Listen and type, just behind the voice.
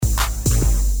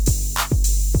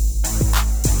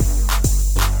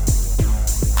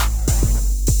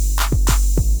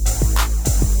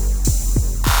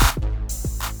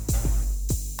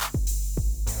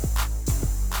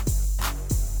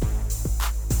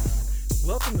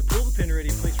Welcome to Pull the Pin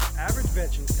Radio, a place where average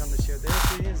veterans come to share their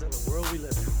opinions on the world we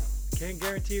live in. Can't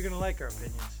guarantee you're going to like our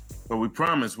opinions. But we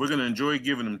promise we're going to enjoy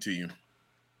giving them to you.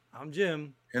 I'm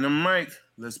Jim. And I'm Mike.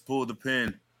 Let's pull the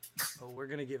pin. Oh, we're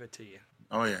going to give it to you.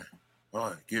 Oh, yeah.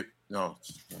 Oh, no,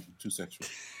 too sexual.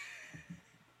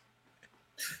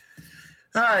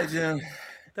 All right, Jim.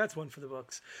 That's one for the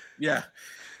books. Yeah.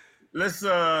 Let's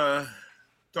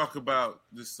talk about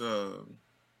this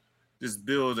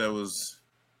bill that was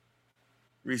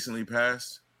recently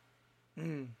passed.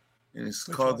 And it's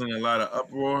causing a lot of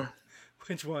uproar.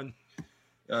 Which one?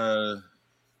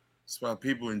 It's about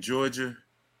people in Georgia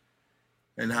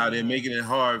and how they're making it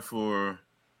hard for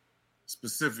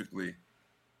specifically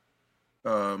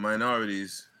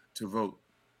minorities to vote.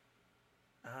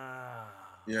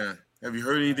 Yeah. Have you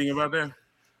heard anything about that?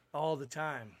 All the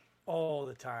time.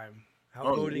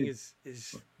 How voting is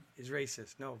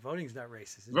racist. No, voting's not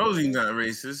racist. Voting's not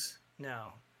racist.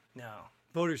 No.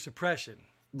 Voter suppression.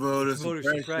 Voter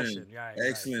suppression. Right,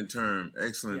 Excellent term.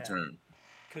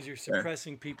 Because you're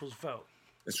suppressing people's vote.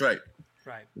 That's right.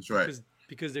 Right. That's right.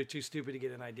 Because they're too stupid to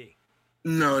get an ID.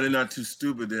 No, they're not too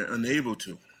stupid. They're unable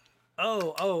to.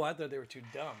 Oh, I thought they were too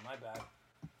dumb. My bad.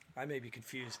 I may be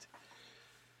confused.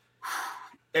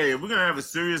 Hey, we're going to have a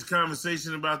serious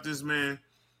conversation about this, man.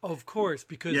 Of course,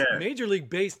 because Major League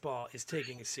Baseball is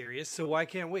taking it serious, so why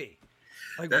can't we?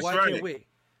 Can't we?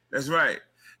 That's right.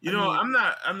 You know, I'm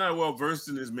not well versed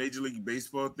in this Major League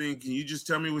Baseball thing. Can you just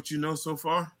tell me what you know so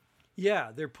far?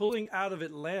 Yeah, they're pulling out of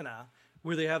Atlanta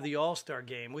where they have the All-Star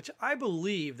game, which I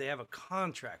believe they have a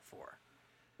contract for.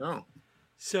 Oh.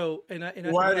 So,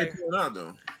 why are they pulling out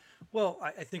though? Well,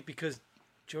 I think because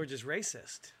Georgia's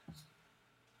racist.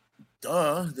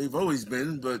 Duh, they've always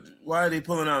been, but why are they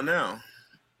pulling out now?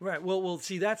 Right. Well,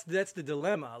 see, that's the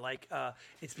dilemma.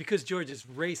 It's because Georgia's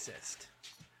racist.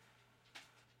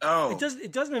 Oh.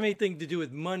 It doesn't have anything to do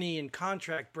with money and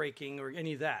contract breaking or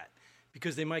any of that,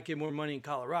 because they might get more money in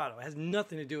Colorado. It has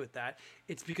nothing to do with that.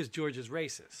 It's because Georgia's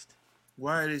racist.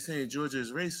 Why are they saying Georgia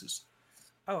is racist?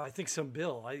 Oh, I think some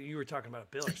bill. You were talking about a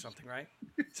bill or something, right?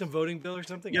 Some voting bill or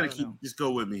something? Just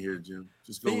go with me here, Jim.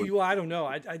 Just go with me. Well, I don't know.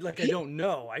 I don't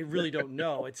know. I really don't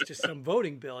know. It's just some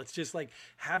voting bill. It's just like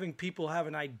having people have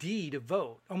an ID to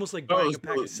vote, almost like buying a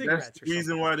pack of cigarettes that's or the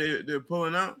reason something. why they're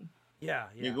pulling out? Yeah.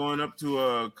 You're going up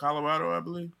to Colorado, I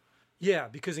believe? Yeah,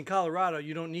 because in Colorado,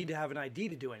 you don't need to have an ID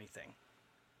to do anything.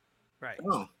 Right.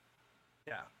 Oh.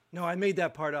 Yeah. No, I made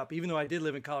that part up. Even though I did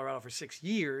live in Colorado for 6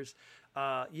 years,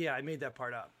 I made that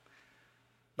part up.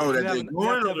 Oh, that they're going,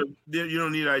 or you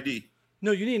don't need ID?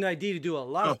 No, you need an ID to do a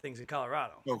lot of things in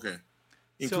Colorado. Okay.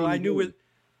 So I knew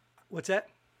what's that?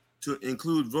 To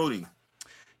include voting.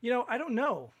 I don't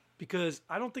know, because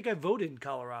I don't think I voted in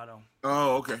Colorado.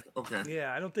 Oh, okay.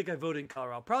 Yeah, I don't think I voted in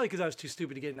Colorado. Probably because I was too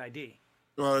stupid to get an ID.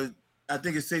 Well, I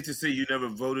think it's safe to say you never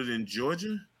voted in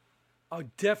Georgia? Oh,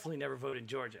 definitely never voted in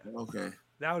Georgia. Okay.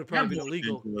 That would have probably been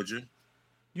illegal. In Georgia.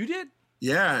 You did?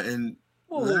 Yeah, and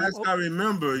last I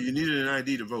remember, you needed an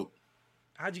ID to vote.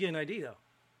 How'd you get an ID,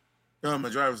 though? My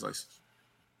driver's license.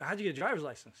 How'd you get a driver's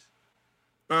license?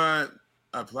 I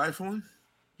applied for one.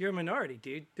 You're a minority,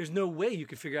 dude. There's no way you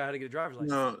could figure out how to get a driver's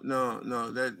license.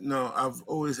 No. I've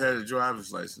always had a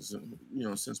driver's license,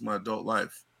 since my adult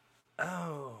life.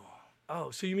 Oh.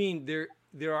 So you mean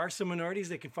there are some minorities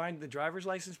that can find the driver's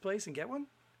license place and get one?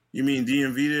 You mean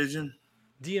DMV there, Jim?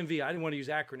 DMV. I didn't want to use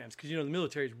acronyms because the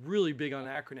military is really big on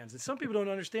acronyms, and some people don't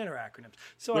understand our acronyms.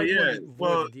 So I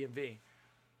avoid the DMV.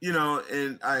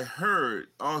 And I heard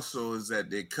also is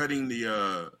that they're cutting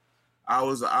the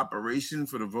hours of operation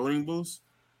for the voting booths,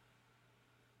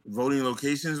 voting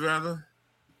locations rather.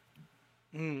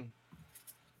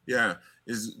 Yeah,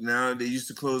 now they used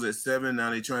to close at 7.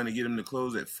 Now they're trying to get them to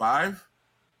close at 5.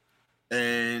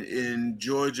 And in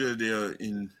Georgia, they're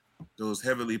in those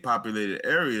heavily populated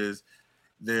areas.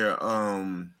 They're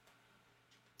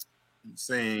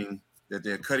saying that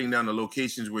they're cutting down the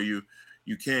locations where you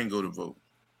can go to vote.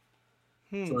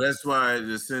 So that's why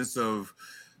the sense of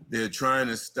they're trying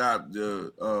to stop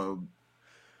the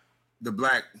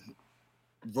black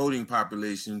voting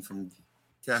population from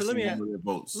casting their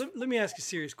votes. Let me ask a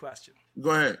serious question.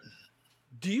 Go ahead.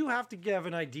 Do you have to have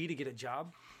an ID to get a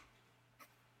job?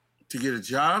 To get a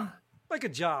job? Like a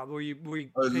job where you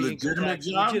a legitimate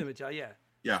job? Legitimate job, yeah.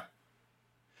 Yeah.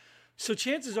 So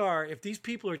chances are, if these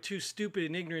people are too stupid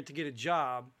and ignorant to get a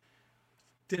job,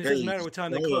 then it doesn't matter what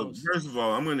time they close. First of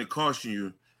all, I'm going to caution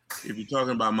you if you're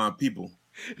talking about my people.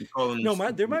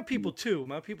 They're my people too.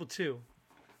 My people too.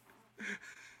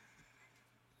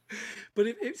 But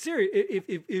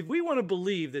if we want to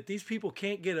believe that these people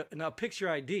can't get a picture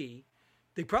ID,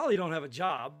 they probably don't have a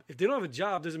job. If they don't have a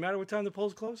job, does it matter what time the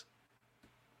polls close?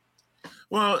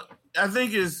 Well, I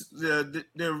think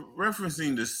they're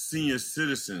referencing the senior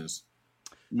citizens,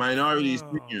 minority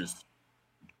Oh, seniors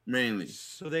mainly.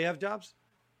 so they have jobs?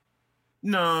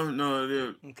 No,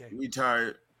 they're Okay.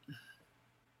 retired.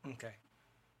 Okay.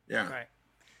 Yeah. Right.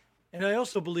 And I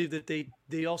also believe that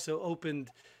they also opened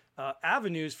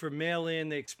avenues for mail in.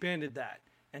 They expanded that,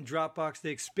 and Dropbox,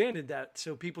 they expanded that,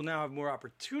 so people now have more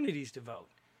opportunities to vote.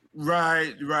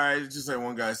 Right. It's just like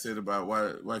one guy said about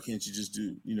why can't you just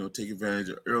do, take advantage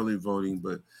of early voting?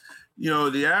 But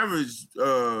the average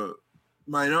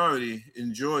minority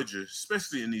in Georgia,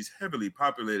 especially in these heavily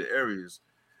populated areas,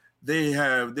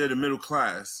 they're the middle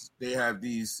class. They have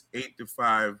these 8 to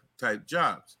 5 type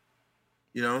jobs.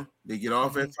 They get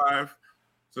off at 5,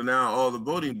 so now all the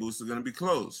voting booths are going to be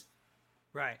closed.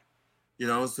 Right.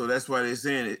 So that's why they're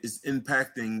saying it's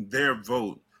impacting their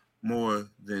vote more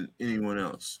than anyone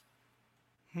else.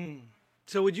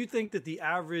 So would you think that the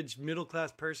average middle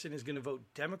class person is going to vote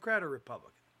Democrat or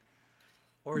Republican?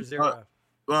 Or is there a...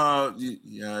 Well,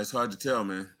 yeah, it's hard to tell,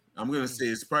 man. I'm going to say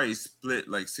it's probably split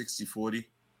like 60-40.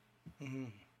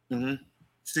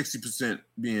 60%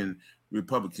 being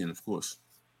Republican, of course.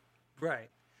 Right.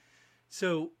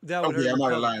 So that would Okay, hurt. I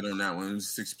might have lied on that one. It was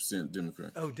 6%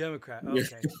 Democrat. Oh, Democrat.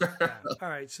 Okay. Yeah. All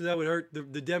right. So that would hurt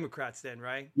the Democrats then,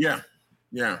 right? Yeah.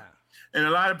 And a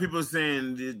lot of people are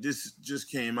saying that this just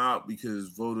came out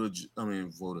because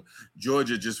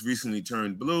Georgia just recently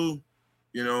turned blue.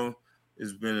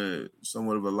 It's been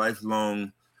somewhat of a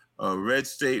lifelong red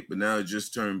state, but now it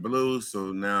just turned blue.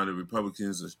 So now the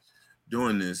Republicans are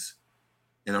doing this.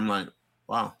 And I'm like,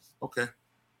 wow, okay.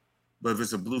 But if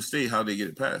it's a blue state, how do they get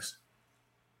it passed?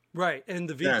 Right. And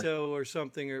the veto or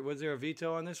something, or was there a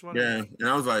veto on this one? Yeah. And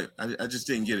I was like, I just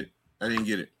didn't get it. I didn't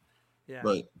get it. Yeah.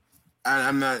 But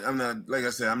I'm not, like I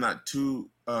said, I'm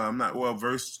not well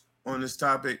versed on this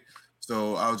topic.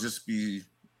 So I'll just be,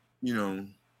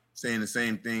 saying the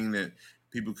same thing that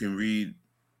people can read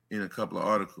in a couple of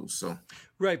articles. So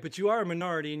right, but you are a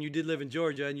minority, and you did live in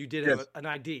Georgia, and you did have an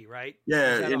ID, right?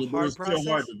 Yeah, and it was still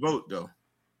hard to vote, though.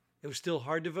 It was still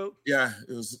hard to vote? Yeah,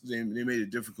 it was. They made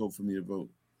it difficult for me to vote.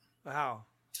 How?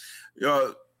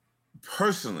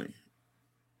 Personally,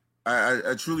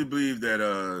 I truly believe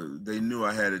that they knew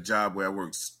I had a job where I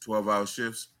worked 12-hour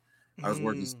shifts. I was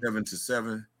working 7 to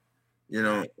 7,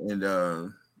 and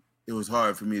it was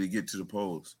hard for me to get to the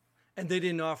polls. And they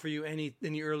didn't offer you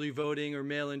any early voting or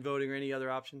mail-in voting or any other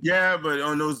options? Yeah, but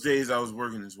on those days I was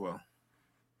working as well.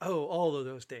 Oh, all of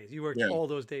those days. You worked all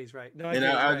those days, right? No, I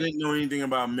didn't know anything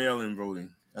about mail-in voting.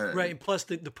 Right, and plus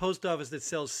the post office that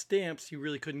sells stamps, you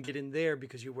really couldn't get in there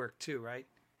because you worked too, right?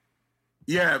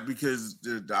 Yeah, because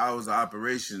the hours of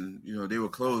operation, they were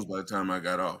closed by the time I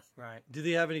got off. Right. Do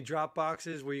they have any drop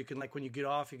boxes where you can, like, when you get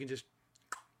off, you can just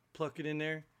pluck it in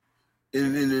there?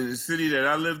 In the city that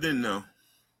I lived in, no.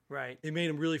 Right. They made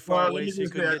them really far away so you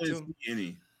couldn't get to them?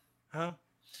 Any. Huh?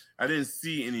 I didn't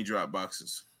see any drop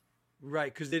boxes.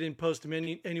 Right, because they didn't post them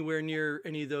anywhere near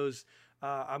any of those.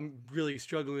 I'm really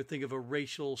struggling to think of a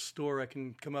racial store I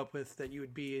can come up with that you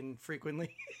would be in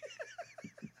frequently.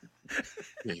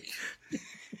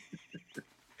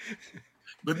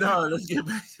 But no, let's get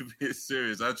back to being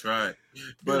serious. I tried,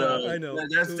 but I know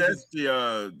that's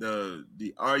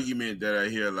the argument that I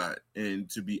hear a lot. And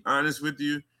to be honest with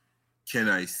you, can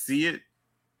I see it?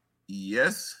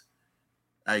 Yes,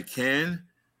 I can,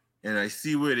 and I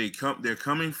see where they're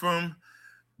coming from.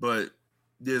 But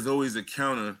there's always a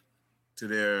counter to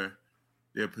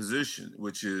their position,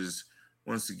 which is,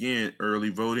 once again,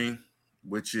 early voting,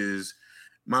 which is,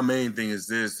 my main thing is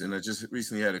this, and I just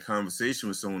recently had a conversation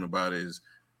with someone about it, is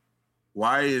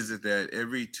why is it that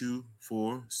every 2,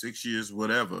 4, 6 years,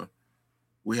 whatever,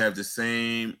 we have the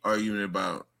same argument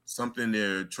about something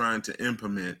they're trying to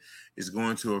implement is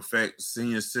going to affect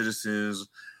senior citizens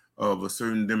of a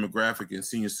certain demographic, and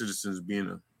senior citizens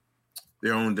being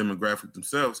their own demographic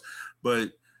themselves.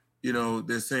 But,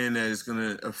 they're saying that it's going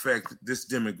to affect this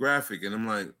demographic. And I'm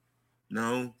like,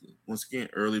 no, once again,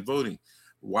 early voting.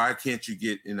 Why can't you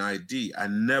get an ID? I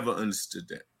never understood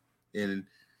that. And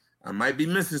I might be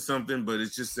missing something, but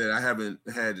it's just that I haven't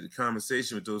had a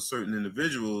conversation with those certain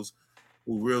individuals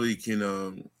who really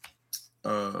can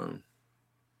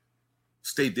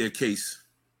state their case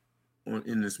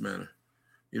in this manner.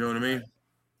 You know what I mean?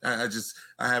 I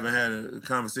haven't had a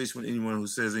conversation with anyone who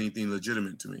says anything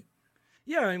legitimate to me.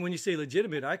 Yeah, and when you say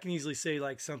legitimate, I can easily say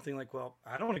something like, well,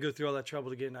 I don't want to go through all that trouble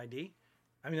to get an ID.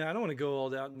 I mean, I don't want to go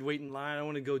all out and wait in line. I don't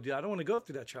want to go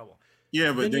through that trouble.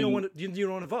 Yeah, but then you don't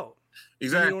want to vote. Exactly.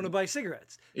 Then you don't want to buy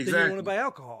cigarettes. Exactly. Then you don't want to buy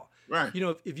alcohol. Right.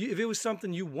 If it was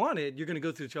something you wanted, you're going to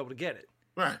go through the trouble to get it.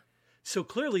 Right. So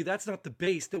clearly, that's not the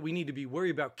base that we need to be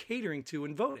worried about catering to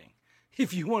in voting.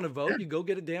 If you want to Yeah. vote, you go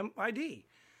get a damn ID.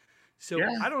 So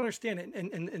Yeah. I don't understand it.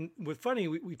 And what's funny,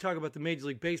 we talk about the Major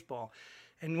League Baseball,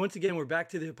 and once again, we're back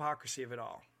to the hypocrisy of it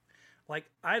all. Like,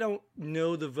 I don't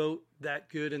know the vote that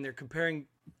good, and they're comparing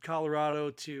Colorado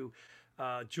to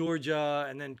Georgia,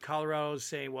 and then Colorado's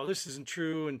saying, well, this isn't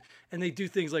true. And they do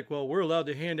things like, well, we're allowed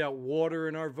to hand out water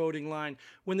in our voting line,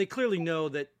 when they clearly know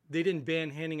that they didn't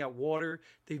ban handing out water.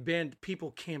 They banned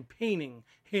people campaigning,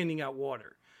 handing out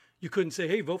water. You couldn't say,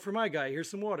 hey, vote for my guy. Here's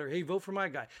some water. Hey, vote for my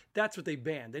guy. That's what they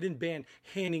banned. They didn't ban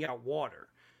handing out water.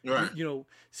 Right.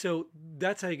 So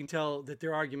that's how you can tell that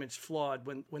their argument's flawed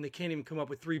when they can't even come up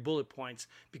with 3 bullet points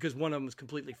because one of them was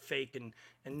completely fake and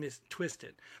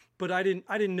twisted. But I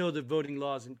didn't know the voting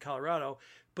laws in Colorado,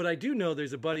 but I do know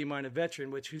there's a buddy of mine, a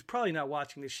veteran, who's probably not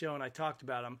watching this show, and I talked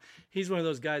about him. He's one of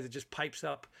those guys that just pipes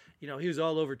up. He was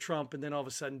all over Trump, and then all of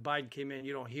a sudden Biden came in,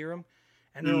 you don't hear him.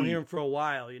 And I don't hear him for a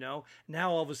while,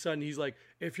 Now all of a sudden he's like,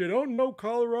 if you don't know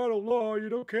Colorado law,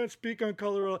 can't speak on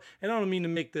Colorado. And I don't mean to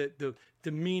make the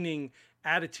demeaning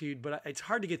attitude, but it's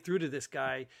hard to get through to this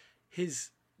guy. His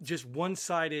just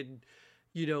one-sided,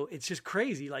 it's just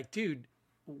crazy. Like, dude,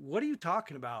 what are you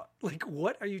talking about? Like,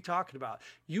 what are you talking about?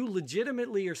 You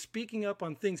legitimately are speaking up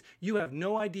on things you have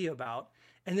no idea about,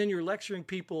 and then you're lecturing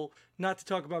people not to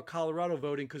talk about Colorado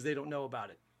voting because they don't know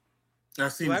about it.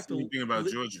 I've seen the same thing about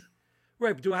Georgia.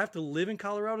 Right, but do I have to live in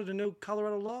Colorado to know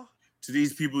Colorado law? To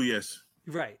these people, yes.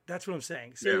 Right, that's what I'm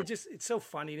saying. So it's so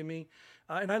funny to me.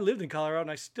 And I lived in Colorado, and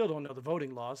I still don't know the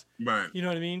voting laws. Right. You know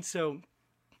what I mean? So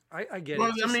I get it.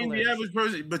 Well, I mean, the average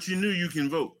person, but you knew you can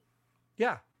vote.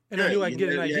 Yeah, and I knew I'd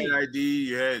get an ID. You had ID,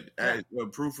 you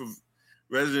had proof of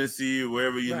residency or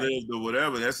wherever you lived or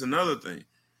whatever. That's another thing.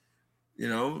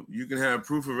 You can have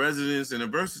proof of residence and a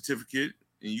birth certificate,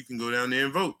 and you can go down there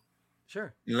and vote.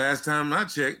 Sure. And last time I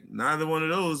checked, neither one of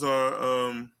those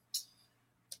are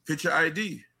picture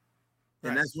ID.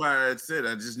 And that's why I said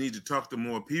I just need to talk to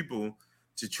more people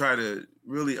to try to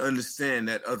really understand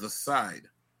that other side.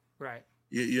 Right.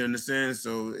 You understand?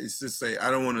 So it's just say,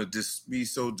 I don't want to be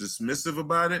so dismissive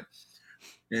about it.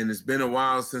 And it's been a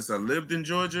while since I lived in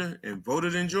Georgia and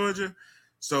voted in Georgia.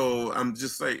 So I'm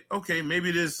just like, okay,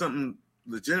 maybe there's something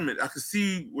legitimate. I can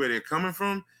see where they're coming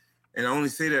from. And I only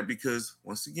say that because,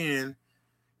 once again,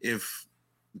 if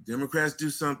Democrats do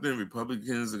something,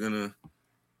 Republicans are going to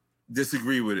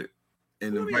disagree with it,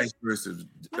 and vice versa.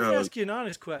 Let me ask you an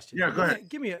honest question. Yeah, go ahead.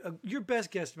 Give me your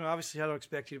best guesstimate. Obviously, I don't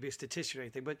expect you to be a statistician or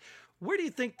anything, but where do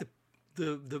you think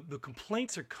the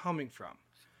complaints are coming from?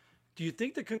 Do you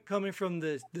think they're coming from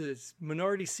the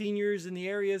minority seniors in the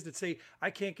areas that say,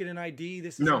 I can't get an ID,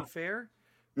 this is unfair?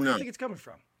 Where do you think it's coming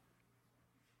from?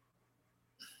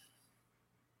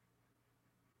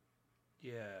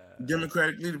 Yeah.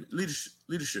 Democratic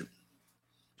leadership.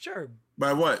 Sure.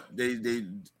 By what? They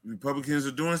Republicans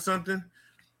are doing something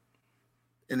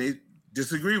and they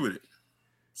disagree with it.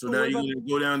 So now you're going to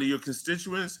go down to your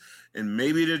constituents and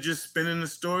maybe they're just spinning the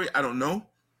story. I don't know,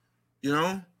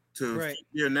 to fit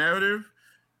their narrative.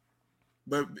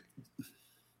 But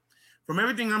from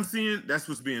everything I'm seeing, that's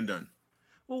what's being done.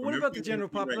 Well, what about the general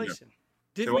population?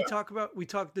 Didn't we talk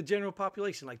the general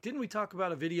population? Like, didn't we talk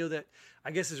about a video that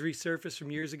I guess has resurfaced from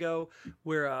years ago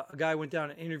where a guy went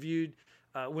down and interviewed,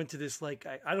 went to this, like,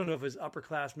 I don't know if it was upper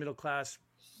class, middle class,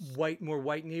 more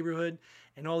white neighborhood.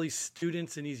 And all these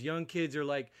students and these young kids are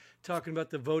like talking about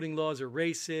the voting laws are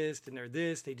racist and they're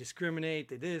this, they discriminate,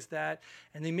 they this, that.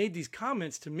 And they made these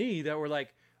comments to me that were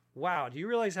like, wow, do you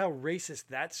realize how racist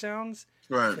that sounds?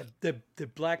 Right. The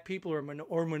black people or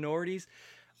minorities,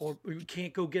 or we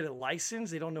can't go get a license.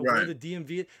 They don't know where the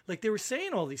DMV is. Like, they were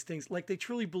saying all these things like they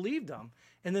truly believed them.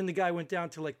 And then the guy went down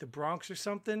to like the Bronx or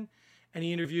something, and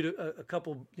he interviewed a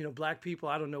couple, black people.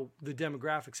 I don't know the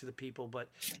demographics of the people, but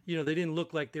they didn't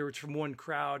look like they were from one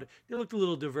crowd. They looked a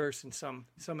little diverse in some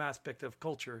aspect of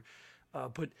culture.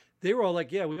 But they were all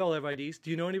like, yeah, we all have IDs.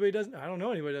 Do you know anybody doesn't? I don't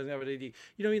know anybody doesn't have an ID.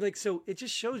 Like, so it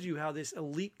just shows you how this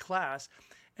elite class,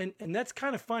 and that's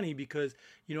kind of funny because,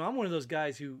 I'm one of those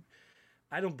guys who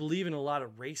I don't believe in a lot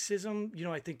of racism.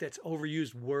 I think that's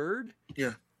overused word.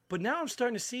 Yeah. But now I'm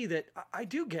starting to see that I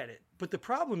do get it. But the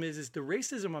problem is the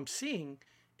racism I'm seeing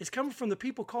is coming from the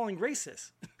people calling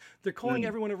racist. They're calling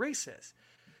everyone a racist.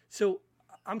 So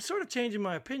I'm sort of changing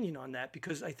my opinion on that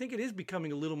because I think it is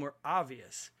becoming a little more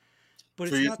obvious.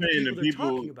 But it's not the people they're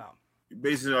talking about.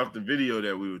 Based off the video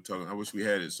that we were talking, I wish we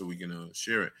had it so we can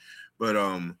share it. But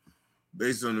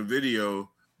based on the video,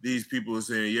 these people are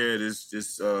saying, yeah, this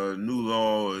new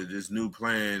law or this new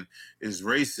plan is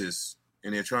racist,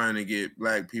 and they're trying to get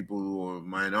black people or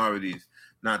minorities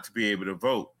not to be able to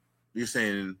vote. You're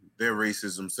saying they're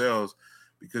racist themselves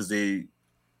because they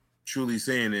truly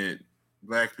saying that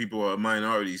black people or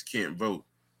minorities can't vote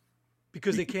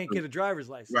because they can't get a driver's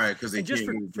license. Right, because they And can't just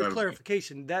get a driver's for license.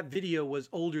 clarification, that video was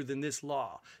older than this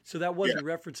law. So that wasn't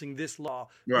referencing this law,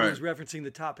 but Right. it was referencing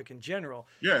the topic in general.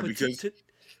 Yeah, But because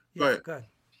yeah, go ahead.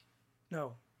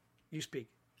 No, you speak.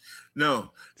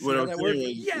 no, what how I'm that saying worked?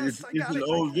 is Yes, I it's got an it.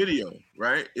 old video,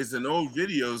 right? It's an old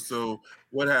video. So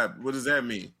what happened? What does that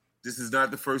mean? This is not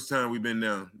the first time we've been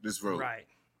down this road. Right.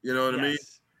 You know what I mean?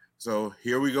 Yes. So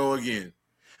here we go again.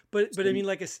 But I mean,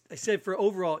 like I said, for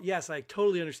overall, yes, I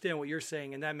totally understand what you're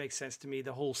saying, and that makes sense to me.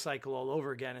 The whole cycle all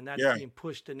over again, and that's being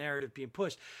pushed, the narrative being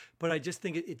pushed. But I just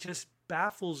think it just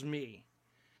baffles me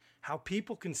how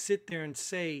people can sit there and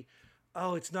say,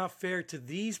 "Oh, it's not fair to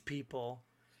these people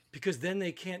because then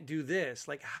they can't do this."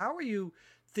 Like, how are you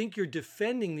think you're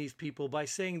defending these people by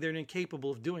saying they're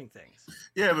incapable of doing things?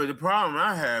 Yeah, but the problem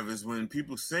I have is when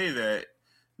people say that,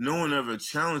 no one ever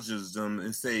challenges them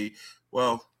and say,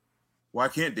 "Well, why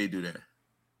can't they do that?"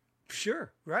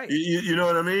 Sure, right. You know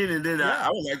what I mean? And then Yeah. I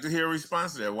would like to hear a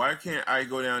response to that. Why can't I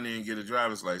go down there and get a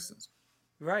driver's license?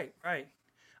 Right, right.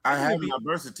 I think it'd have be- my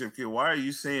birth certificate. Why are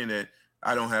you saying that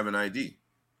I don't have an ID?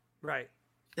 Right.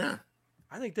 Yeah.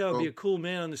 I think that would be So- a cool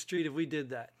man on the street if we did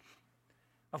that.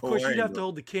 Of Oh, course, I you'd ain't have to doing-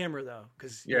 hold the camera though,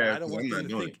 because Yeah, I don't 'cause want I'm them not to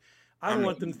doing think. it. I don't I'm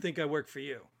want not them to doing think I work for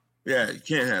you, Yeah, you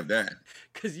can't have that.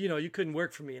 because you couldn't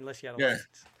work for me unless you had a Yeah.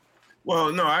 license.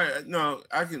 Well, no,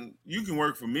 I can. You can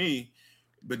work for me,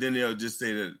 but then they'll just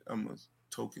say that I'm a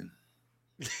token.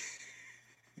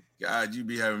 God, you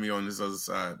be having me on this other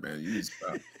side, man. You need to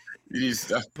stop. You need to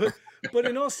stop. But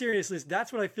in all seriousness,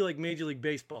 that's what I feel like Major League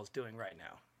Baseball is doing right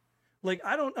now. Like,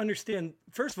 I don't understand.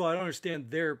 First of all, I don't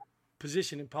understand their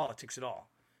position in politics at all.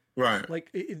 Right.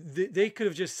 Like, they could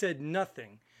have just said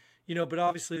nothing, but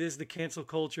obviously this is the cancel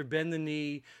culture, bend the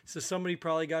knee. So somebody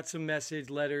probably got some message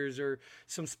letters or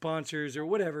some sponsors or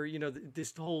whatever,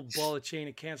 this whole ball of chain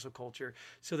of cancel culture.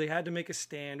 So they had to make a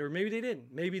stand, or maybe they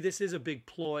didn't. Maybe this is a big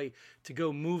ploy to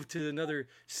go move to another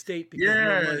state because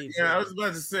more money. I was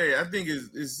about to say, I think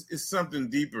it's something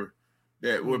deeper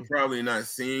that we're probably not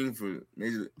seeing for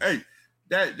Major. Hey,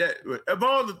 that of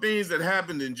all the things that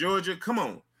happened in Georgia, come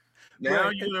on. Now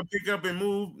Right. you're gonna pick up and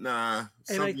move? Nah. And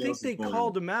I something think else is they going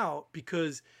called on. them out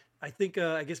because I think,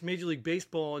 I guess Major League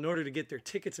Baseball, in order to get their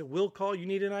tickets at will call, you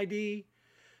need an ID.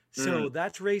 So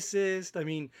that's racist. I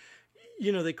mean,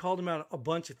 they called them out a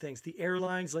bunch of things. The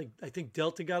airlines, like I think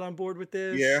Delta got on board with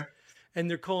this. Yeah. And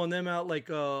they're calling them out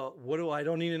like, I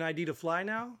don't need an ID to fly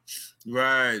now?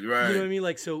 Right. You know what I mean?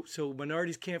 Like, so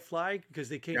minorities can't fly because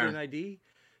they can't get an ID?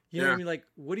 You know what I mean? Like,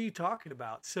 what are you talking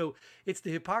about? So it's the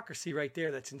hypocrisy right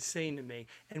there that's insane to me.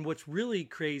 And what's really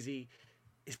crazy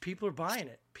is people are buying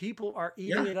it. People are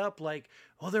eating it up like,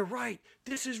 oh, they're right.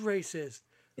 This is racist.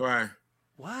 Right.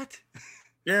 What?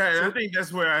 Yeah, and I think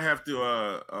that's where I have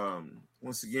to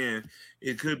once again,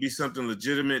 it could be something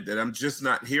legitimate that I'm just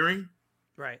not hearing.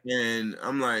 Right. And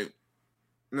I'm like,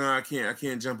 no, I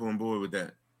can't jump on board with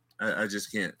that. I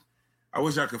just can't. I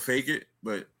wish I could fake it,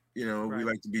 but we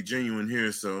like to be genuine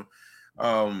here. So,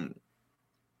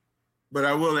 but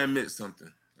I will admit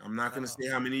something. I'm not going to say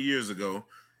how many years ago,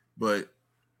 but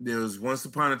there was once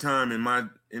upon a time in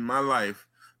my life,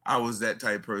 I was that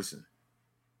type person.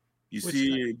 You Which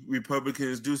see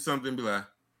Republicans do something, be like,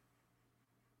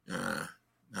 nah,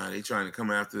 they trying to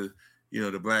come after,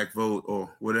 the black vote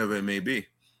or whatever it may be.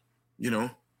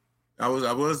 I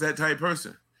was that type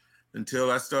person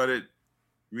until I started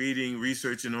reading,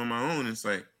 researching on my own. It's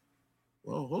like,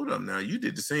 well, hold up now. You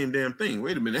did the same damn thing.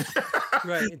 Wait a minute.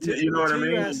 Right. You know what I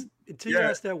mean? Until you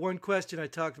asked that one question I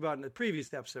talked about in the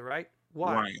previous episode, right?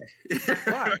 Why?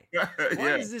 Why?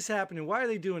 Why is this happening? Why are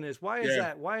they doing this? Why is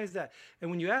that? Why is that?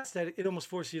 And when you ask that, it almost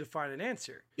forces you to find an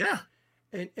answer. Yeah.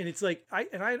 And it's like I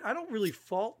don't really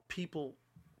fault people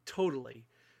totally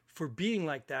for being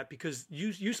like that, because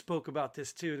you spoke about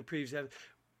this too in the previous episode.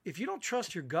 If you don't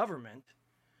trust your government,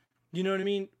 you know what I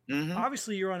mean? Mm-hmm.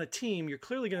 Obviously, you're on a team. You're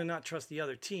clearly going to not trust the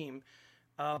other team,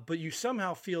 but you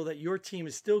somehow feel that your team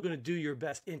is still going to do your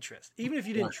best interest. Even if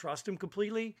you didn't trust them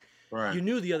completely, you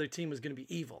knew the other team was going to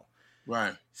be evil.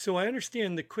 Right. So I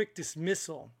understand the quick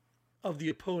dismissal of the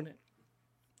opponent.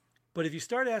 But if you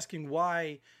start asking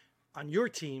why on your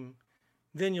team,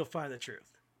 then you'll find the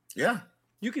truth. Yeah.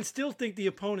 You can still think the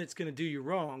opponent's going to do you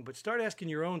wrong, but start asking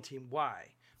your own team why.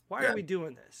 Why are we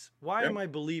doing this? Why am I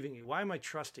believing you? Why am I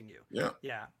trusting you? Yeah.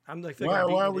 Yeah. I'm like, why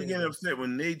are we getting upset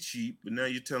when they cheat, but now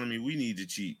you're telling me we need to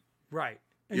cheat? Right.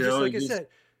 And I said,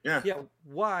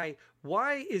 why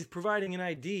is providing an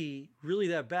ID really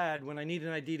that bad when I need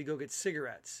an ID to go get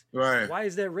cigarettes? Right. Why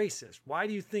is that racist? Why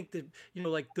do you think that,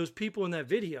 like those people in that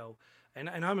video, and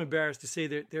I'm embarrassed to say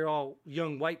that they're all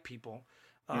young white people.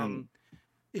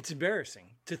 It's embarrassing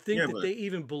to think Yeah, that but they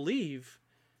even believe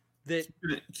that.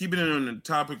 keeping it on the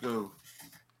topic of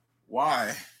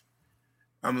why,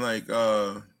 I'm like,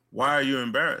 why are you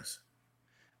embarrassed?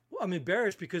 Well, I'm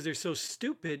embarrassed because they're so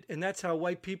stupid, and that's how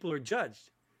white people are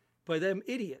judged, by them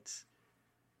idiots.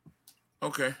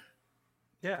 Okay.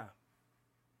 Yeah.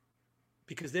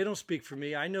 Because they don't speak for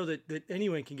me. I know that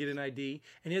anyone can get an ID,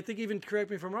 and I think, even correct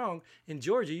me if I'm wrong, in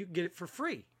Georgia you can get it for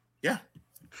free. Yeah.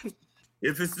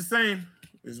 If it's the same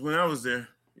as when I was there.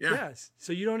 Yeah. Yes.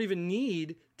 So you don't even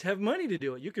need to have money to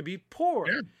do it. You could be poor.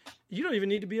 Yeah. You don't even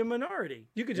need to be a minority.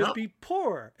 You could just No. be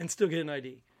poor and still get an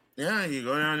ID. Yeah, you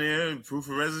go down there, proof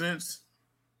of residence,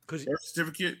 birth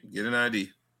certificate, get an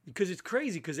ID. Because it's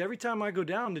crazy. Because every time I go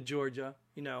down to Georgia,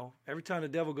 every time the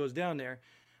devil goes down there,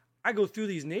 I go through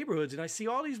these neighborhoods and I see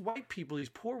all these white people, these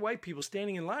poor white people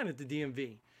standing in line at the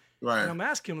DMV. Right. And I'm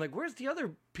asking them, like, where's the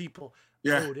other people?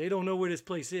 Yeah. Oh, they don't know where this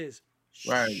place is.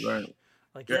 Right.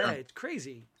 Like, yeah, it's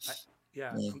crazy.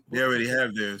 Yeah. They already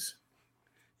have theirs.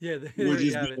 Yeah, they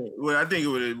already have it. Well, I think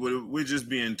we're just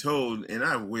being told, and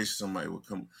I wish somebody would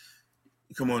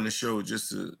come on the show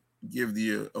just to give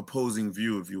the opposing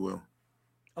view, if you will.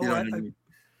 Oh, you know what I mean?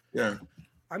 Yeah.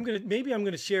 I'm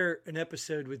gonna share an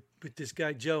episode with this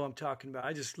guy Joe I'm talking about.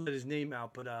 I just let his name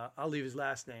out, but I'll leave his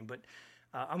last name. But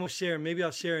I'm gonna share. Maybe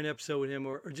I'll share an episode with him,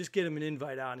 or just get him an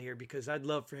invite on here, because I'd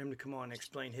love for him to come on and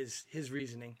explain his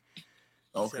reasoning.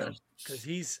 Okay. Because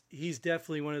he's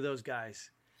definitely one of those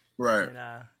guys. Right.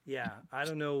 And yeah, I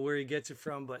don't know where he gets it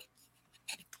from, but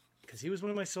because he was one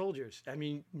of my soldiers. I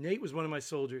mean, Nate was one of my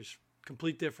soldiers.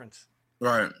 Complete difference.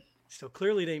 Right. So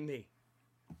clearly it ain't me.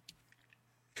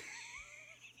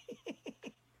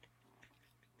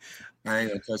 I ain't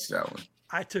gonna touch that one.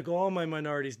 I took all my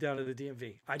minorities down to the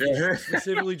DMV. I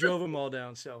specifically drove them all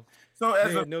down. So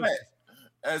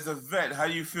as a vet, how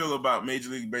do you feel about Major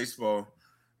League Baseball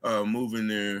moving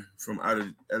there from out of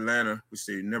Atlanta, which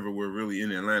they never were really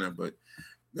in Atlanta, but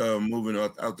moving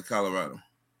out to Colorado?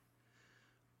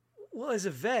 Well, as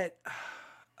a vet,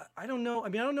 I don't know. I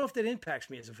mean, I don't know if that impacts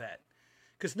me as a vet.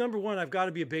 Because number one, I've got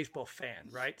to be a baseball fan,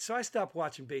 right? So I stopped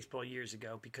watching baseball years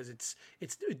ago because it's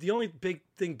the only big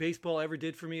thing baseball ever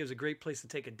did for me. It was a great place to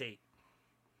take a date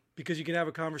because you can have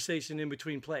a conversation in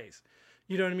between plays.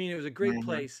 You know what I mean? It was a great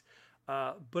place.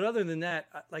 But other than that,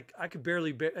 I could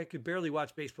barely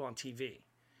watch baseball on TV.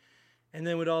 And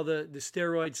then with all the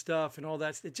steroid stuff and all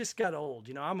that, it just got old.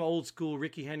 I'm an old school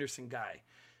Ricky Henderson guy.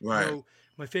 Right.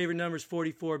 My favorite number is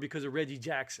 44 because of Reggie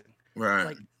Jackson. Right.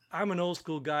 Like, I'm an old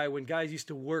school guy when guys used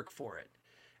to work for it.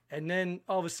 And then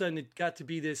all of a sudden it got to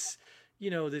be this,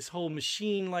 this whole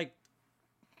machine like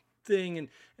thing. And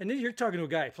then you're talking to a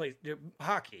guy who plays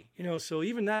hockey, so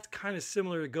even that's kind of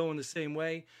similar to going the same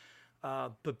way.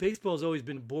 But baseball has always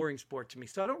been a boring sport to me.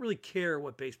 So I don't really care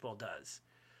what baseball does.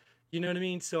 You know what I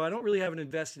mean? So I don't really have an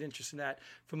invested interest in that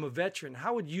from a veteran.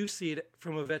 How would you see it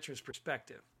from a veteran's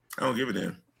perspective? I don't give a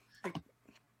damn.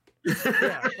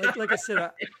 Yeah, like I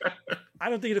said, I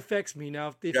don't think it affects me.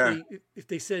 Now, if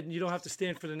they said you don't have to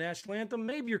stand for the national anthem,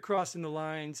 maybe you're crossing the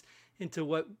lines into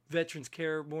what veterans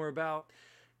care more about.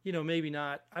 Maybe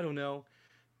not. I don't know.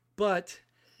 But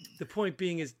the point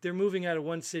being is they're moving out of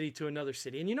one city to another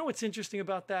city. And you know what's interesting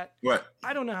about that? What?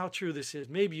 I don't know how true this is.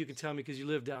 Maybe you can tell me because you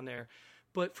live down there.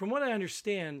 But from what I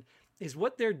understand is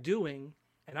what they're doing,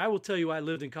 and I will tell you I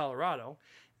lived in Colorado,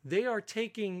 they are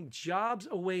taking jobs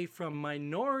away from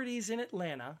minorities in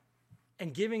Atlanta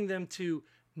and giving them to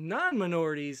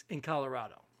non-minorities in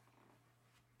Colorado.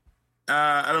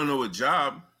 I don't know what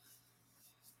job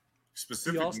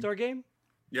specifically. The All-Star game?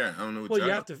 Yeah, I don't know what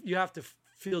job. Well, you have to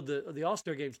feel the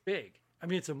All-Star game's big. I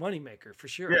mean, it's a moneymaker for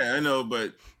sure. Yeah, I know,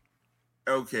 but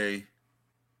okay.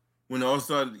 When the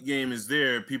All-Star game is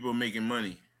there, people are making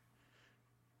money.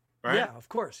 Right? Yeah, of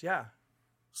course, yeah.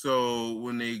 So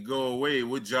when they go away,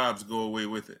 what jobs go away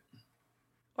with it?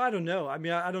 Well, I don't know. I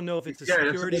mean, I don't know if it's a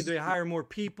security. They hire more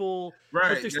people.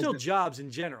 Right. But there's still jobs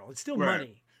in general. It's still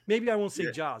money. Maybe I won't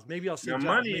say jobs. Maybe I'll say jobs.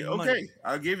 Money. Okay. Money.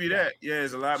 I'll give you that. Yeah,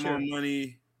 there's a lot more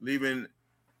money leaving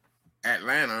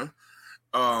Atlanta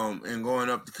and going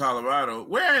up to Colorado.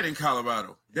 Where at in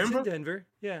Colorado? Denver? It's in Denver.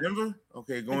 Yeah. Denver?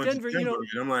 Okay, going Denver, to Denver.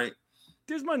 I'm like,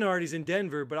 there's minorities in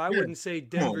Denver, but I wouldn't say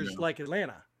Denver's like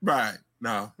Atlanta. Right.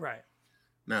 No. Right.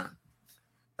 No.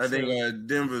 I think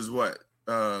Denver's what?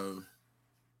 Probably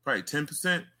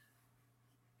 10%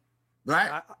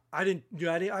 black.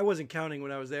 I wasn't counting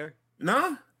when I was there.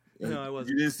 No? No, I wasn't.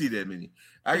 You didn't see that many.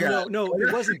 No,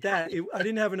 it wasn't that. I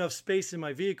didn't have enough space in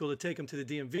my vehicle to take them to the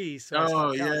DMV.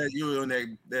 So you were on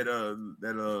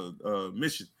that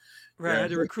mission. Right, I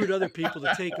had to recruit other people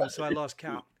to take them, so I lost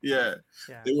count. Yeah.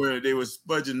 They were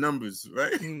spudging numbers,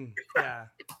 right? Yeah.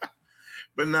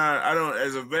 But nah, I don't.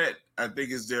 As a vet, I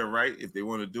think it's their right if they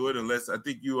want to do it. Unless I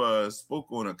think you spoke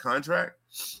on a contract.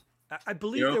 I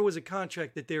believe there was a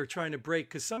contract that they were trying to break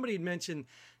because somebody had mentioned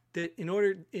that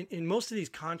in most of these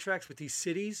contracts with these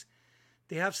cities,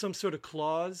 they have some sort of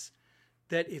clause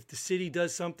that if the city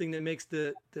does something that makes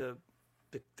the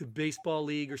baseball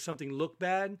league or something look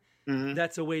bad,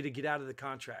 that's a way to get out of the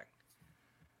contract.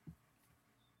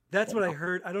 That's what I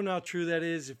heard. I don't know how true that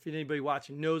is. If anybody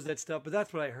watching knows that stuff, but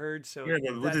that's what I heard. So yeah,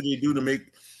 but what did they do to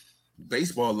make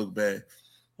baseball look bad?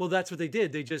 Well, that's what they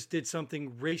did. They just did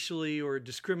something racially or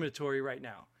discriminatory right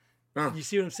now. Huh. You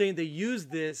see what I'm saying? They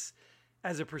used this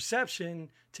as a perception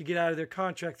to get out of their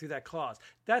contract through that clause.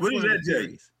 That's what one is of that, the Jay?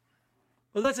 theories.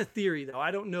 Well, that's a theory, though.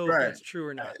 I don't know if that's true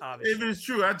or not, obviously. If it's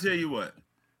true, I'll tell you what.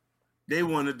 They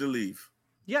wanted to leave.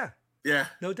 Yeah. Yeah.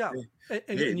 No doubt. They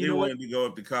you know wanted to go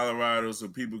up to Colorado so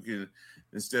people can,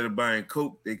 instead of buying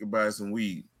Coke, they could buy some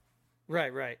weed.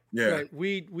 Right. Yeah. Right.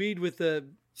 Weed with the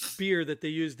beer that they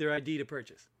used their ID to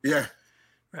purchase. Yeah.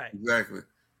 Right. Exactly.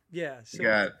 Yeah.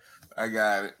 So, I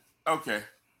got it. Okay.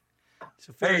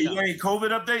 So fair enough. You got any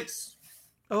COVID updates?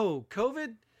 Oh,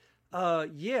 COVID?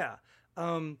 Yeah.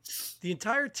 The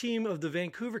entire team of the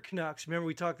Vancouver Canucks, remember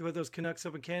we talked about those Canucks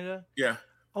up in Canada? Yeah.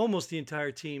 Almost the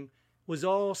entire team was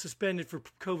all suspended for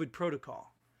COVID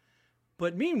protocol.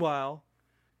 But meanwhile,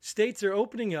 states are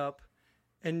opening up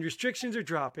and restrictions are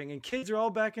dropping and kids are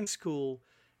all back in school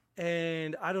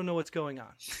and I don't know what's going on.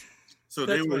 So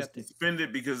they were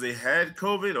suspended because they had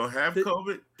COVID or have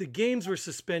COVID? The games were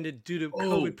suspended due to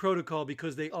COVID protocol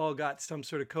because they all got some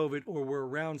sort of COVID or were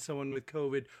around someone with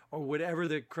COVID or whatever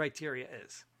the criteria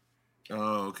is.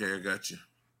 Oh, okay. I got you.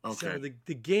 Okay. So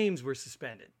the games were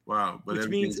suspended. Wow. But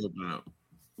everything's opening up.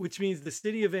 Which means the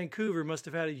city of Vancouver must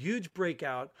have had a huge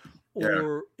breakout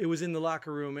or it was in the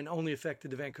locker room and only affected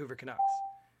the Vancouver Canucks.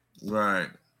 Right.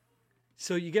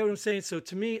 So you get what I'm saying? So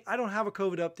to me, I don't have a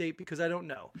COVID update because I don't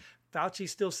know.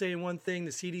 Fauci's still saying one thing,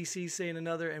 the CDC is saying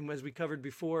another, and as we covered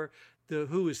before, the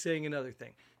WHO is saying another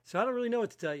thing. So I don't really know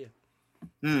what to tell you.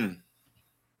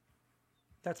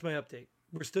 That's my update.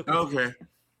 We're still confused. Okay.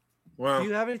 Well, do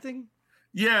you have anything?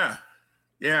 Yeah.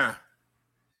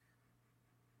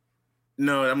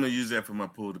 No, I'm gonna use that for my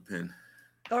pull the pin.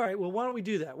 All right. Well, why don't we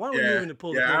do that? Why don't we move into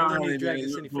pull the pin? I don't need to drag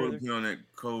this any further. On that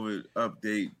COVID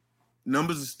update,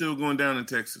 numbers are still going down in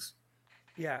Texas.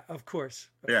 Yeah, of course.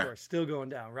 Of course. Still going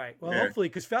down. Right. Well, hopefully,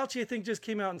 because Fauci, I think, just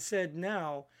came out and said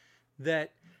now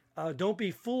that don't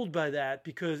be fooled by that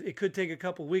because it could take a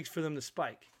couple weeks for them to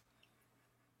spike.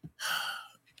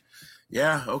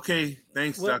 Yeah. Okay.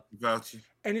 Thanks, Dr. Fauci.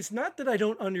 And it's not that I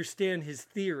don't understand his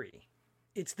theory.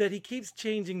 It's that he keeps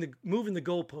moving the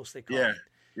goalposts, they call it.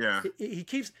 Yeah. He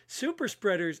keeps super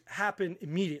spreaders happen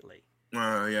immediately.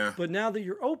 Yeah. But now that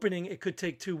you're opening, it could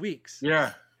take 2 weeks.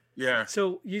 Yeah.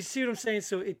 So you see what I'm saying?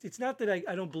 So it's not that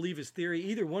I don't believe his theory.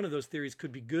 Either one of those theories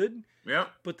could be good. Yeah.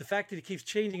 But the fact that he keeps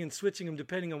changing and switching them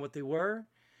depending on what they were.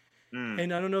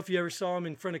 And I don't know if you ever saw him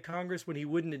in front of Congress when he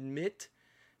wouldn't admit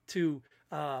to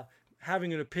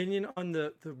having an opinion on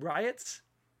the riots,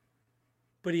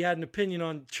 but he had an opinion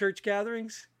on church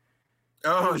gatherings.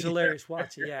 Oh, it was hilarious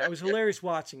watching. Yeah, it was hilarious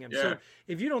watching him. Yeah. So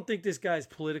if you don't think this guy's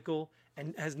political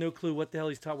and has no clue what the hell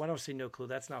he's talking, why don't I say no clue?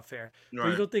 That's not fair. Right. But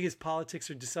you don't think his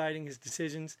politics are deciding his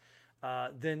decisions,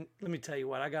 then let me tell you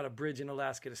what. I got a bridge in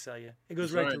Alaska to sell you. It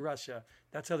goes right to Russia.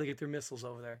 That's how they get their missiles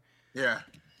over there. Yeah.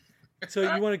 So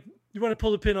you want to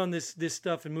pull the pin on this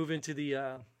stuff and move into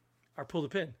the our pull the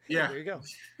pin. Yeah. There you go.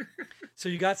 So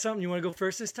you got something? You want to go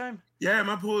first this time? Yeah,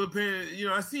 my pull the pin.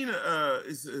 I seen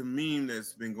it's a meme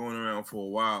that's been going around for a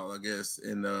while, I guess,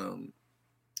 and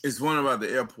it's one about the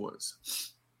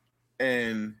airports,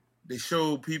 and they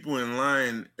show people in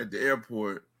line at the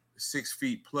airport 6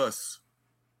 feet plus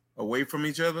away from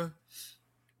each other,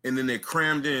 and then they're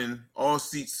crammed in all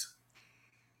seats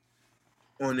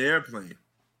on the airplane,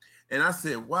 and I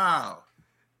said, "Wow,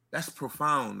 that's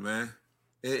profound, man."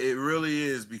 It really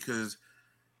is, because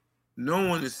no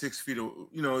one is 6 feet.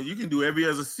 You can do every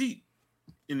other seat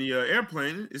in the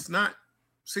airplane. It's not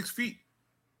 6 feet.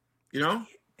 In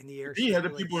the air. You have the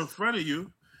people in front of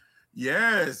you.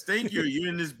 Yes, thank you. You're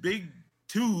in this big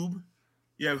tube.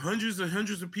 You have hundreds and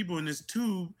hundreds of people in this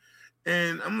tube,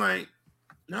 and I'm like,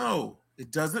 no, it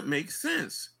doesn't make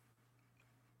sense.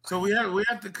 So we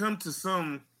have to come to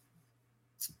some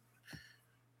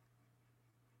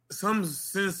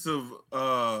sense of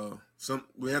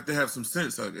we have to have some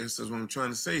sense, I guess that's what I'm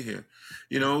trying to say here,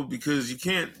 because you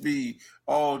can't be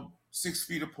all 6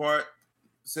 feet apart,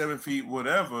 7 feet,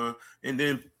 whatever, and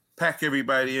then pack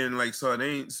everybody in like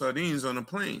sardines on a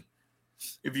plane.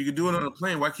 If you could do it on a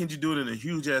plane, why can't you do it in a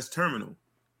huge ass terminal?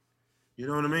 You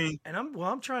know what I mean? And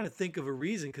I'm trying to think of a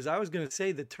reason, because I was going to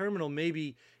say the terminal,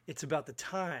 maybe it's about the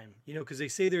time, because they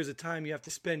say there's a time you have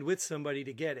to spend with somebody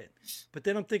to get it. But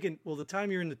then I'm thinking, well, the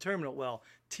time you're in the terminal, well,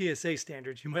 TSA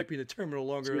standards, you might be in the terminal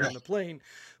longer than on the plane,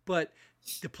 but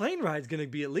the plane ride's going to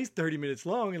be at least 30 minutes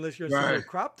long unless you're on some little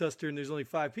crop duster and there's only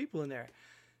 5 people in there.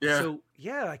 Yeah. So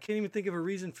yeah, I can't even think of a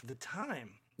reason for the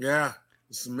time. Yeah,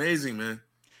 it's amazing, man.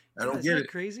 I don't get it.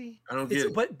 Crazy. I don't get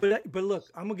it. But look,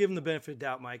 I'm gonna give them the benefit of the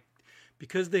doubt, Mike,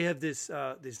 because they have these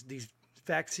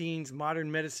vaccines,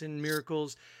 modern medicine,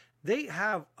 miracles. They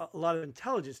have a lot of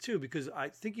intelligence too, because I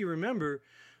think you remember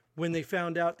when they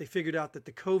figured out that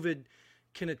the COVID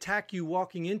can attack you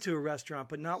walking into a restaurant,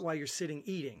 but not while you're sitting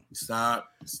eating.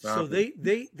 Stop. So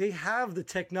they have the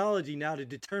technology now to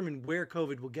determine where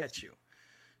COVID will get you.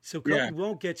 So COVID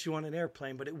won't get you on an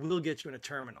airplane, but it will get you in a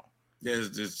terminal.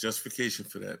 There's justification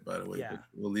for that, by the way. Yeah. But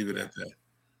we'll leave it at that.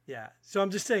 Yeah. So I'm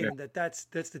just saying that's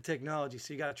the technology.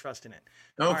 So you got to trust in it.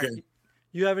 Okay. Right.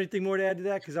 You have anything more to add to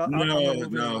that? Because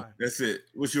no, that's it.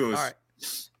 What's yours? All right.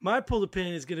 My pull the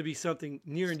pin is going to be something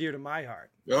near and dear to my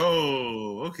heart.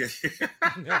 Oh, okay.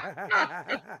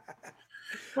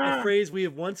 A phrase we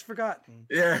have once forgotten.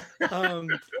 Yeah.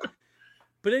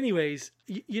 But anyways,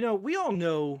 we all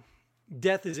know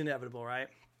death is inevitable, right?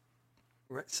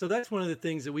 So that's one of the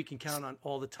things that we can count on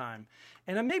all the time.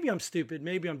 And maybe I'm stupid,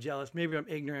 maybe I'm jealous, maybe I'm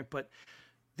ignorant, but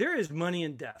there is money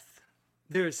in death.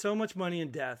 There is so much money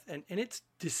in death, and it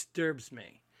disturbs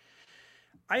me.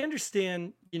 I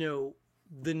understand,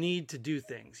 the need to do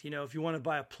things. If you want to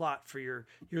buy a plot for your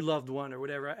loved one or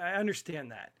whatever, I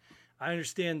understand that. I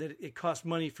understand that it costs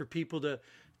money for people to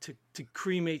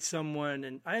cremate someone,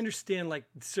 and I understand like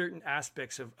certain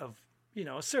aspects of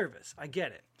a service. I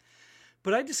get it.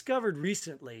 But I discovered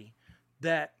recently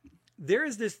that there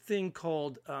is this thing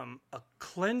called a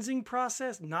cleansing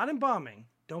process, not embalming.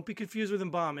 Don't be confused with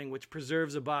embalming, which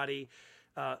preserves a body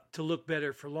to look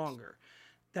better for longer.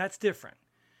 That's different.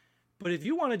 But if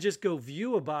you want to just go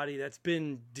view a body that's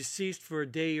been deceased for a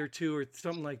day or two or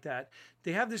something like that,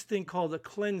 they have this thing called a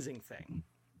cleansing thing,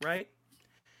 right?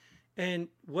 And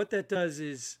what that does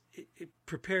is it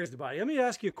prepares the body. Let me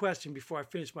ask you a question before I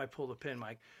finish my pull the pin,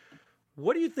 Mike.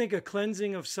 What do you think a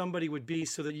cleansing of somebody would be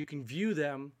so that you can view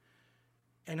them?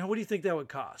 And what do you think that would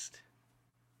cost?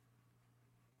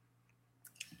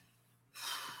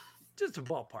 Just a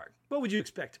ballpark. What would you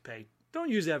expect to pay? Don't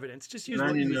use evidence. Just use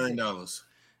 $99.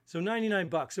 So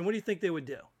 $99. And what do you think they would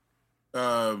do?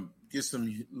 Get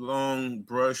some long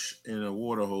brush and a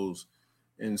water hose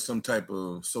and some type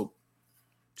of soap.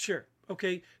 Sure.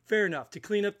 Okay. Fair enough. To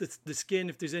clean up the skin,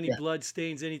 if there's any blood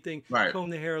stains, anything, comb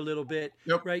the hair a little bit.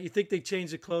 Yep. Right. You think they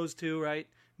change the clothes too, right?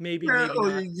 Maybe. Yeah,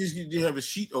 maybe not. You have a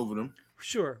sheet over them.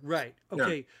 Sure. Right.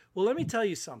 Okay. Yeah. Well, let me tell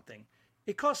you something.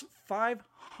 It costs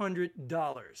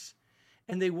 $500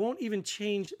 and they won't even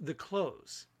change the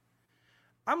clothes.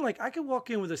 I'm like, I could walk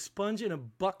in with a sponge and a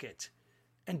bucket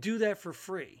and do that for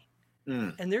free.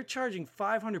 And they're charging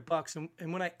 $500.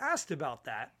 And when I asked about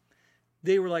that,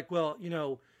 they were like, well,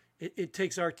 it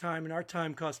takes our time and our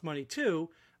time costs money too.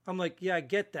 I'm like, yeah, I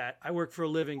get that. I work for a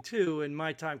living too. And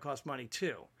my time costs money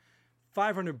too.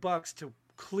 $500 to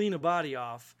clean a body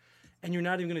off and you're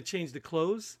not even going to change the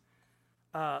clothes.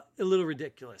 A little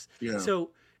ridiculous. Yeah.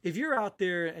 So if you're out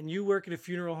there and you work at a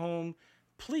funeral home,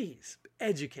 please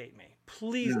educate me.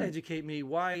 Please educate me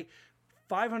why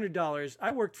 $500.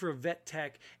 I worked for a vet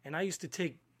tech and I used to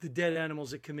take the dead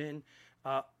animals that come in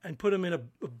and put them in a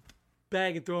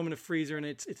bag and throw them in a freezer. And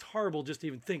it's horrible just to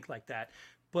even think like that.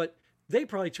 But they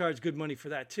probably charge good money for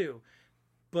that too.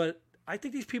 But I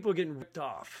think these people are getting ripped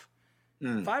off.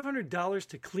 $500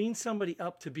 to clean somebody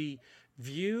up to be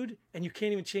viewed and you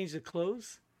can't even change the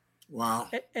clothes. Wow.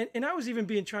 And I was even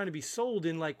trying to be sold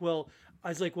in like, well, I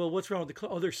was like, well, what's wrong with the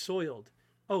clothes? Oh, they're soiled.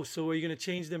 Oh, so are you going to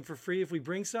change them for free if we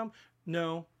bring some?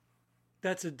 No,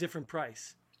 that's a different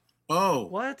price. Oh.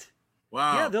 What?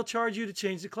 Wow. Yeah, they'll charge you to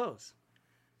change the clothes.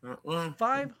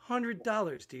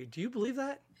 $500, dude. Do you believe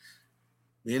that?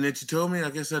 Being that you told me, I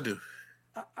guess I do.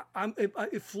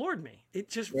 It floored me. It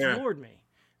just floored me.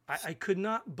 I could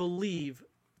not believe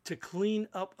to clean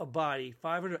up a body,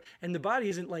 $500. And the body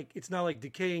isn't like, it's not like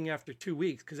decaying after 2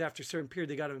 weeks because after a certain period,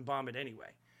 they got to embalm it anyway.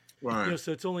 Right.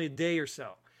 So it's only a day or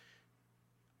so.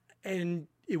 And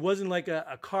it wasn't like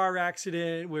a car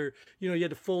accident where, you had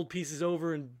to fold pieces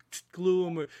over and glue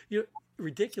them or,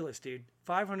 ridiculous, dude.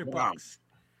 $500.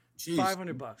 Jeez.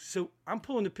 $500. So I'm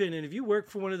pulling the pin. And if you work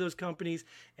for one of those companies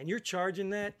and you're charging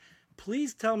that,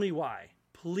 please tell me why.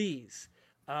 Please.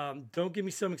 Don't give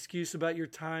me some excuse about your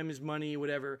time is money,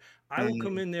 whatever. I will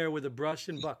come in there with a brush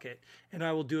and bucket and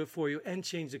I will do it for you and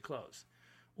change the clothes.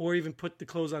 or even put the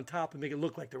clothes on top and make it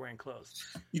look like they're wearing clothes.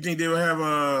 You think they would have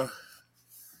a?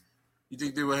 You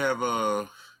think they would have a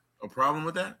problem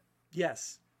with that?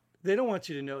 Yes, they don't want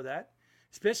you to know that.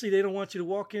 Especially, they don't want you to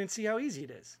walk in and see how easy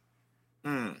it is.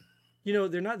 You know,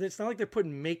 they're not. It's not like they're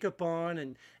putting makeup on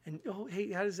and oh,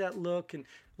 hey, how does that look? And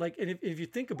like, and if you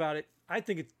think about it, I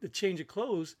think it's a change of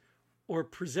clothes or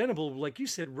presentable, like you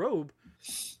said, robe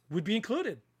would be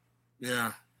included.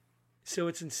 Yeah. So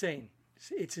it's insane.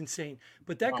 It's insane.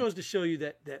 But that goes to show you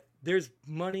that there's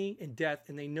money and death,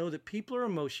 and they know that people are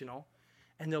emotional,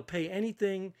 and they'll pay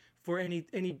anything for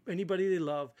anybody they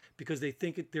love because they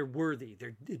think they're worthy.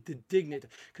 They're the dignity.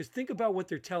 Because think about what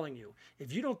they're telling you.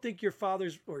 If you don't think your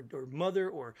father's or mother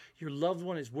or your loved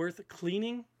one is worth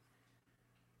cleaning,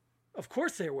 of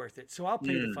course they're worth it. So I'll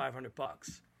pay the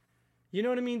 $500. You know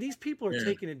what I mean? These people are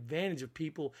taking advantage of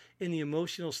people in the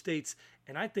emotional states,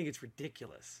 and I think it's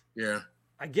ridiculous. Yeah.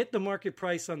 I get the market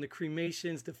price on the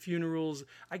cremations, the funerals.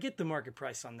 I get the market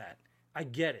price on that. I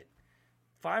get it.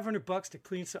 $500 to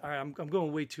clean. All right, I'm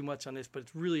going way too much on this, but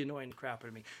it's really annoying the crap out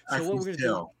of me. So what we're going to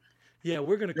do? Yeah,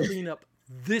 we're going to clean up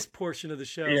this portion of the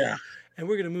show. Yeah. And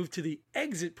we're going to move to the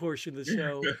exit portion of the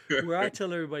show where I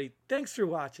tell everybody, thanks for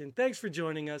watching. Thanks for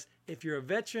joining us. If you're a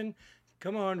veteran,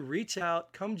 come on, reach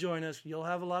out, come join us. You'll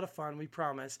have a lot of fun, we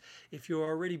promise. If you've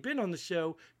already been on the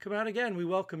show, come out again. We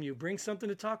welcome you. Bring something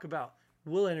to talk about.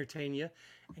 We'll entertain you.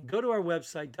 And go to our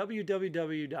website,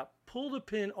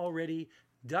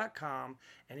 www.pullthepinalready.com.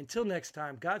 And until next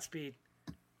time, Godspeed.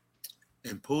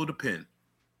 And pull the pin.